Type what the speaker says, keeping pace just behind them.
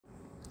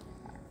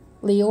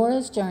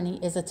Leora's journey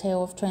is a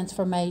tale of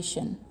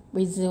transformation,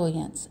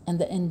 resilience, and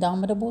the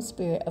indomitable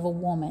spirit of a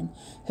woman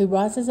who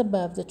rises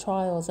above the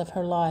trials of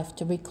her life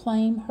to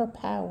reclaim her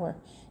power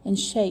and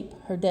shape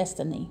her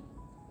destiny.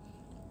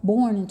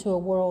 Born into a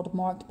world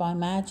marked by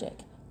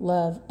magic,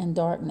 love, and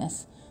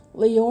darkness,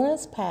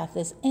 Leora's path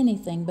is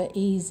anything but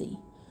easy.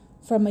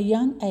 From a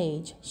young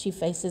age, she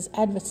faces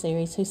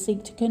adversaries who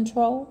seek to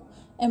control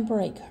and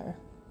break her.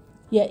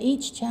 Yet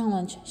each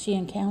challenge she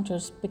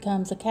encounters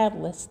becomes a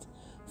catalyst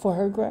for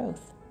her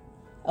growth.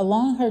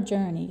 Along her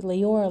journey,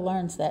 Liora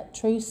learns that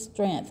true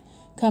strength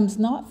comes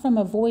not from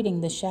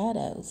avoiding the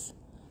shadows,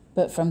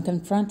 but from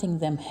confronting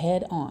them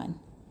head on.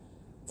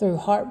 Through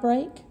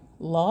heartbreak,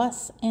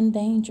 loss, and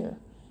danger,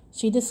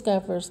 she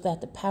discovers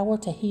that the power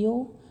to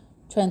heal,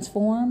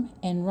 transform,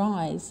 and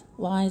rise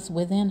lies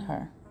within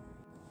her.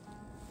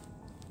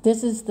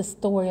 This is the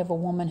story of a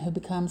woman who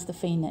becomes the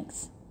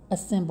phoenix, a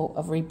symbol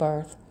of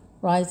rebirth,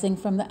 rising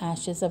from the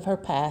ashes of her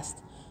past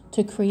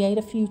to create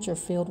a future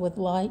filled with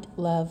light,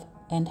 love,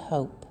 and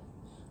hope.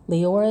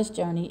 Leora's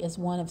journey is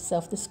one of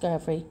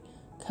self-discovery,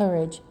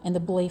 courage, and the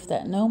belief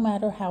that no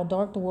matter how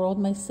dark the world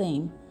may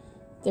seem,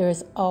 there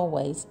is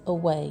always a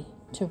way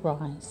to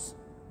rise.